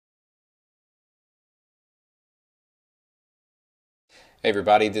Hey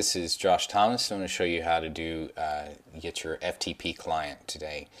everybody, this is Josh Thomas. I'm going to show you how to get your FTP client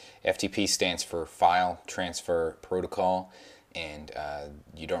today. FTP stands for File Transfer Protocol, and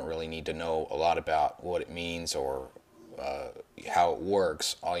you don't really need to know a lot about what it means or how it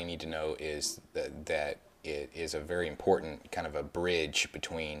works. All you need to know is that it is a very important kind of a bridge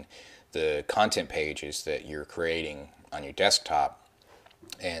between the content pages that you're creating on your desktop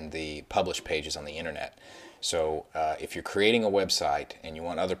and the published pages on the internet. So if you're creating a website and you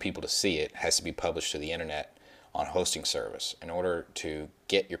want other people to see it, it has to be published to the internet on a hosting service. In order to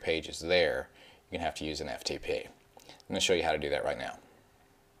get your pages there, you're going to have to use an FTP. I'm going to show you how to do that right now.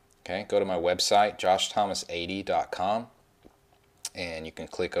 Okay, go to my website, joshthomas80.com, and you can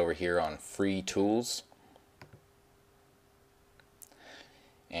click over here on Free Tools.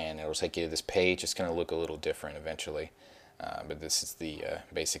 And it will take you to this page. It's going to look a little different eventually, but this is the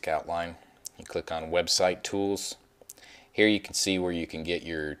basic outline. You click on Website Tools. Here you can see where you can get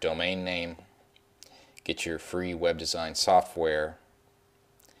your domain name, get your free web design software,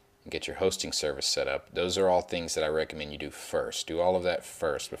 and get your hosting service set up. Those are all things that I recommend you do first. Do all of that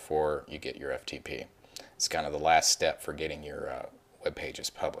first before you get your FTP. It's kind of the last step for getting your web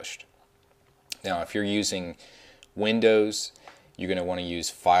pages published. Now, if you're using Windows, you're going to want to use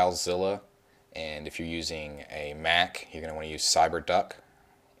FileZilla, and if you're using a Mac, you're going to want to use CyberDuck.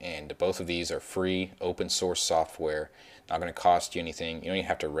 And both of these are free, open source software. Not going to cost you anything. You don't even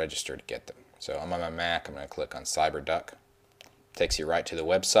have to register to get them. So I'm on my Mac. I'm going to click on CyberDuck. Takes you right to the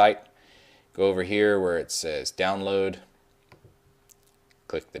website. Go over here where it says download.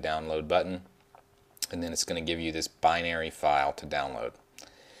 Click the download button. And then it's going to give you this binary file to download.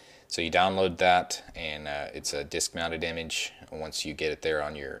 So you download that, and it's a disk-mounted image. Once you get it there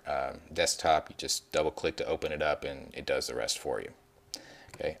on your desktop, you just double-click to open it up, and it does the rest for you.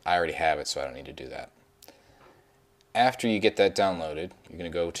 Okay, I already have it, so I don't need to do that. After you get that downloaded, you're going to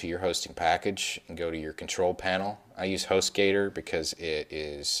go to your hosting package and go to your control panel. I use HostGator because it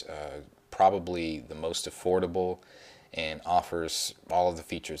is probably the most affordable and offers all of the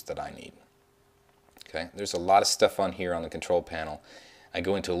features that I need. Okay, there's a lot of stuff on here on the control panel. I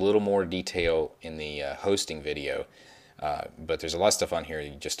go into a little more detail in the hosting video, but there's a lot of stuff on here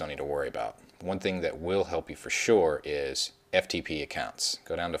you just don't need to worry about. One thing that will help you for sure is FTP accounts.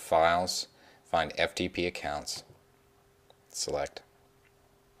 Go down to Files, find FTP accounts, select.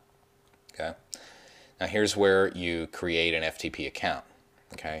 Okay. Now here's where you create an FTP account.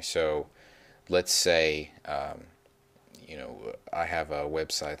 Okay, so let's say I have a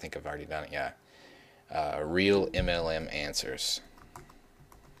website. I think I've already done it. Yeah, Real MLM Answers.com.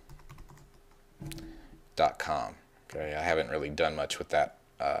 Okay, I haven't really done much with that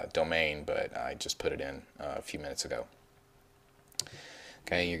domain, but I just put it in a few minutes ago.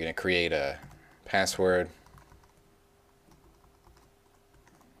 Okay, you're going to create a password.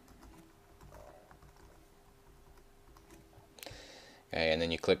 Okay, and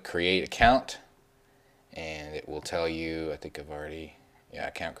then you click Create Account, and it will tell you, I think I've already,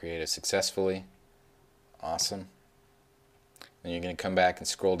 account created successfully. Awesome. Then you're going to come back and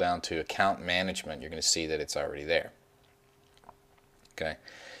scroll down to Account Management. You're going to see that it's already there. Okay.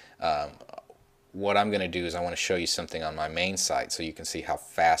 What I'm going to do is I want to show you something on my main site so you can see how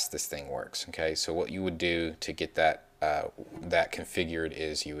fast this thing works. Okay, so what you would do to get that configured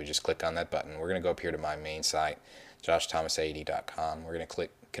is you would just click on that button. We're going to go up here to my main site, joshthomas80.com. We're going to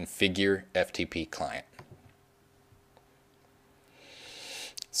click Configure FTP Client.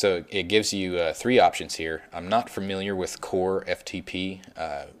 So it gives you three options here. I'm not familiar with Core FTP,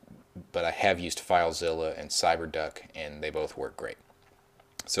 but I have used FileZilla and CyberDuck, and they both work great.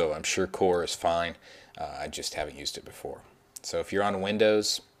 So I'm sure Core is fine. I just haven't used it before. So if you're on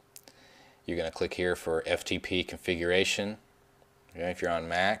Windows, you're going to click here for FTP configuration. Okay, if you're on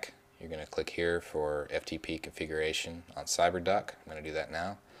Mac, you're going to click here for FTP configuration on CyberDuck. I'm going to do that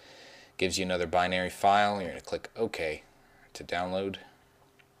now. Gives you another binary file. You're going to click OK to download.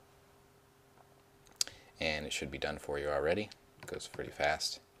 And it should be done for you already. It goes pretty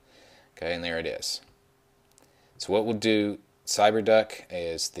fast. Okay, and there it is. So what we'll do, CyberDuck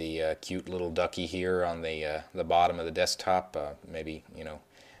is the cute little ducky here on the bottom of the desktop. Maybe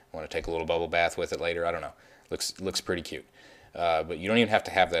want to take a little bubble bath with it later. I don't know. Looks pretty cute. But you don't even have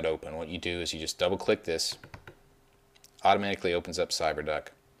to have that open. What you do is you just double click this. Automatically opens up CyberDuck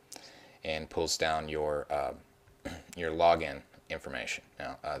and pulls down your login information.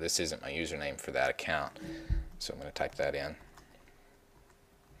 Now this isn't my username for that account, so I'm going to type that in.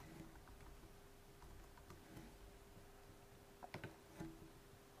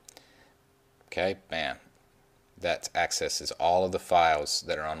 Okay, bam. That accesses all of the files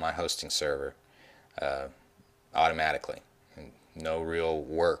that are on my hosting server automatically. And no real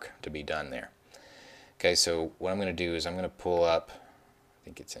work to be done there. Okay, so what I'm going to do is I'm going to pull up, I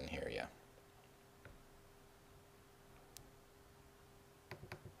think it's in here, yeah.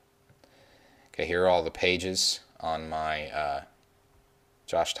 Okay, here are all the pages on my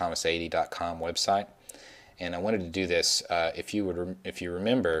joshthomas80.com website, and I wanted to do this. If you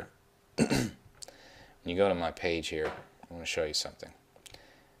remember, when you go to my page here, I'm going to show you something.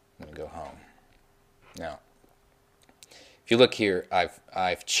 I'm going to go home. Now, if you look here,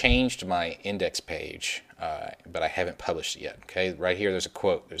 I've changed my index page, but I haven't published it yet. Okay, right here there's a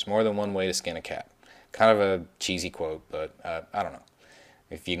quote. There's more than one way to skin a cat. Kind of a cheesy quote, but I don't know.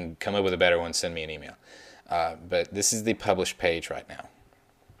 If you can come up with a better one, send me an email. But this is the published page right now.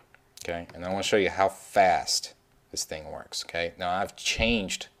 Okay, and I want to show you how fast this thing works. Okay, now I've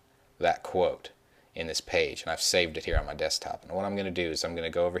changed that quote in this page, and I've saved it here on my desktop. And what I'm going to do is I'm going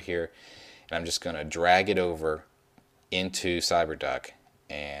to go over here, and I'm just going to drag it over into CyberDuck,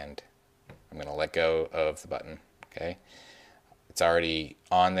 and I'm going to let go of the button. Okay, it's already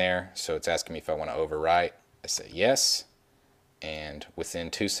on there, so it's asking me if I want to overwrite. I say yes, and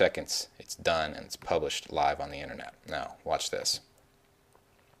within 2 seconds it's done and it's published live on the internet. Now watch this.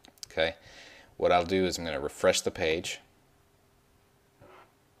 Okay, what I'll do is I'm going to refresh the page,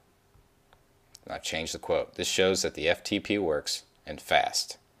 and I've changed the quote. This shows that the FTP works and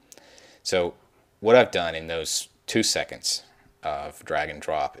fast. So what I've done in those 2 seconds of drag and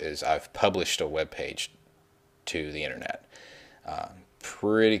drop is I've published a web page to the internet.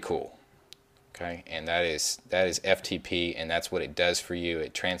 Pretty cool. Okay, and that is FTP, and that's what it does for you.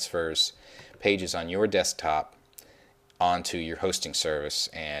 It transfers pages on your desktop onto your hosting service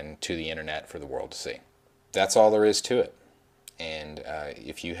and to the internet for the world to see. That's all there is to it. And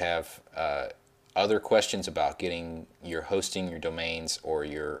if you have other questions about getting your hosting, your domains, or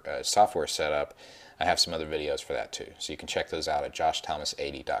your software set up, I have some other videos for that too. So you can check those out at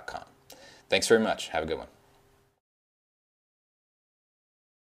joshthomas80.com. Thanks very much. Have a good one.